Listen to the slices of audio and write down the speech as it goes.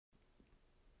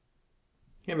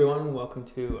Hey everyone, welcome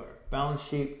to our balance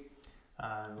sheet.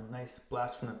 Nice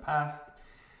blast from the past.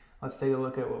 Let's take a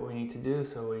look at what we need to do.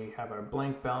 So we have our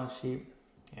blank balance sheet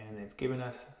and they've given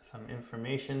us some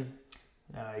information.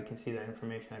 You can see that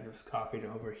information I've just copied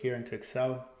over here into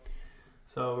Excel.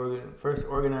 So we're going to first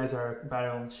organize our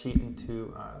balance sheet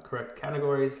into correct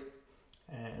categories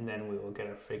and then we will get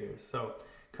our figures. So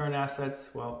current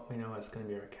assets, well, we know it's going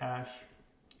to be our cash,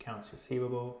 accounts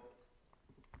receivable,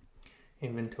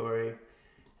 inventory,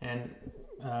 and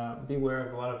beware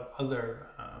of a lot of other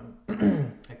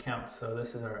accounts. So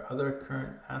this is our other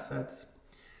current assets.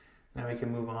 Now we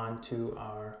can move on to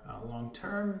our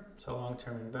long-term. So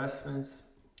long-term investments,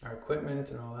 our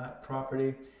equipment and all that,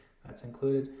 property, that's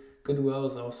included. Goodwill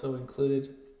is also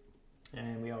included.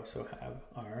 And we also have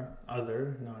our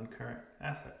other non-current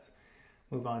assets.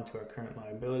 Move on to our current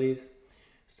liabilities.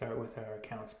 Start with our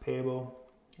accounts payable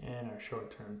and our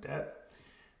short-term debt.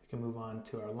 We can move on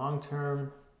to our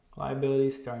long-term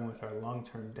liabilities, starting with our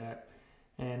long-term debt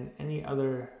and any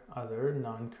other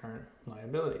non-current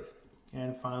liabilities.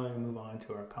 And finally, we move on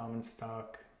to our common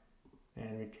stock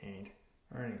and retained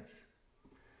earnings.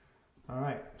 All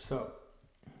right, so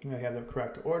we have the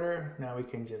correct order. Now we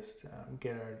can just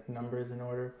get our numbers in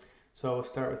order. So we'll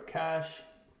start with cash.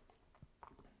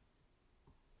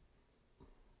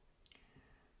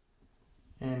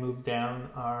 And move down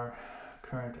our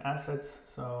current assets.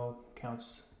 So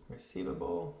accounts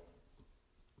receivable,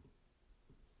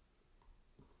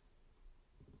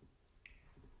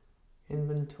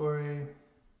 inventory,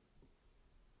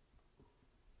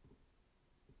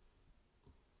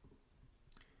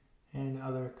 and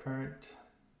other current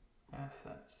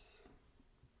assets.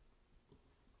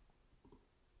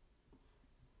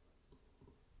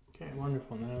 Okay,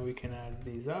 wonderful. Now we can add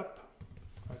these up.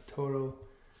 Our total,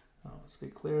 let's be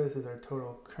clear, this is our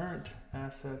total current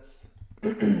assets.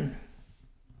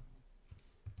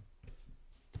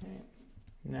 Okay.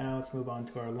 Now let's move on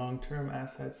to our long-term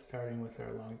assets, starting with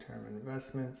our long-term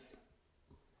investments.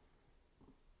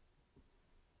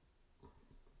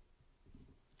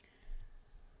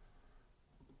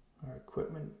 Our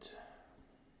equipment.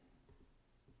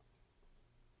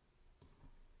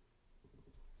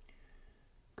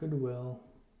 Goodwill.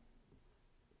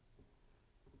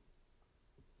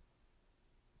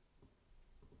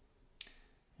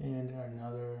 And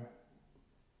our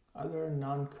other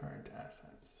non-current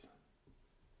assets.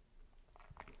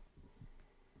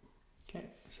 Okay,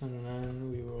 so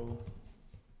then we will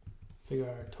figure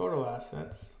out our total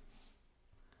assets.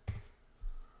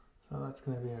 So that's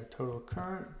going to be our total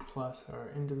current plus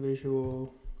our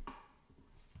individual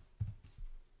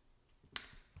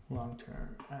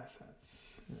long-term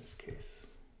assets in this case.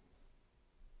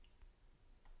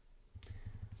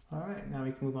 All right, now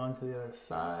we can move on to the other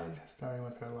side, starting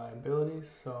with our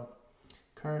liabilities. So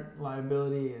current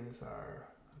liability is our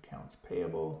accounts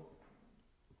payable.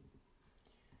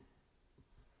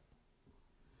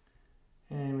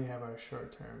 And we have our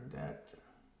short-term debt.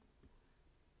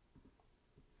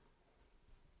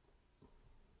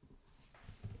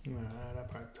 I'm going to add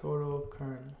up our total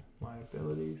current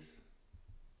liabilities.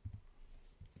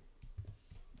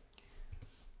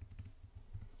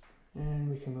 And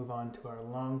we can move on to our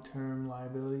long-term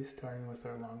liabilities, starting with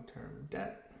our long-term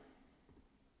debt.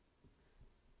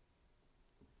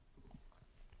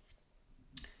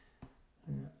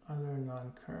 And other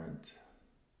non-current.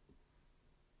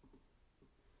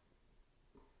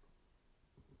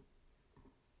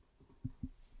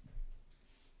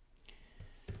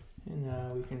 And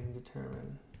now we can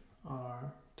determine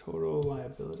our total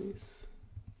liabilities,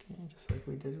 okay, just like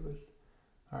we did with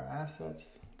our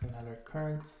assets. We can add our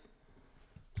currents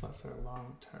plus our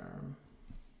long-term,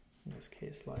 in this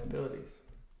case, liabilities.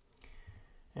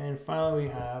 And finally, we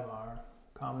have our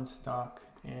common stock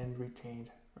and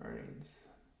retained earnings.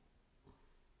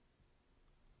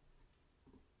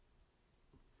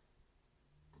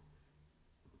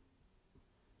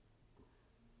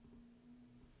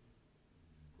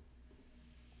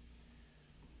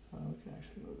 We can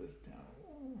actually move this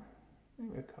down,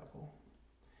 maybe a couple.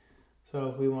 So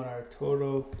if we want our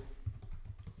total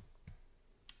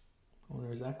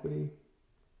owner's equity,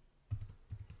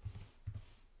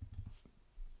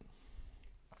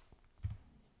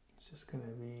 it's just going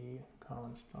to be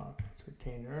common stock,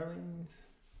 retained earnings.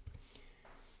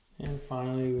 And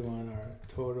finally, we want our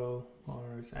total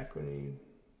owner's equity,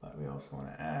 but we also want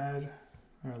to add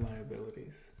our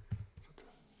liabilities.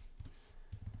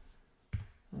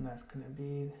 And that's going to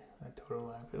be our total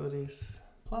liabilities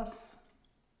plus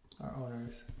our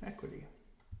owner's equity.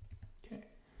 Okay,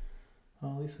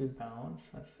 well, at least we balance.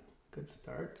 That's a good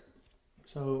start.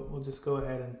 So we'll just go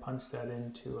ahead and punch that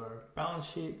into our balance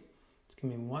sheet. It's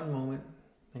Give me one moment.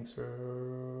 Thanks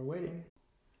for waiting.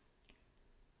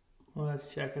 Well,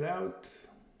 let's check it out.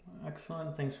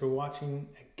 Excellent. Thanks for watching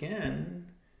again,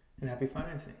 and happy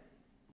financing.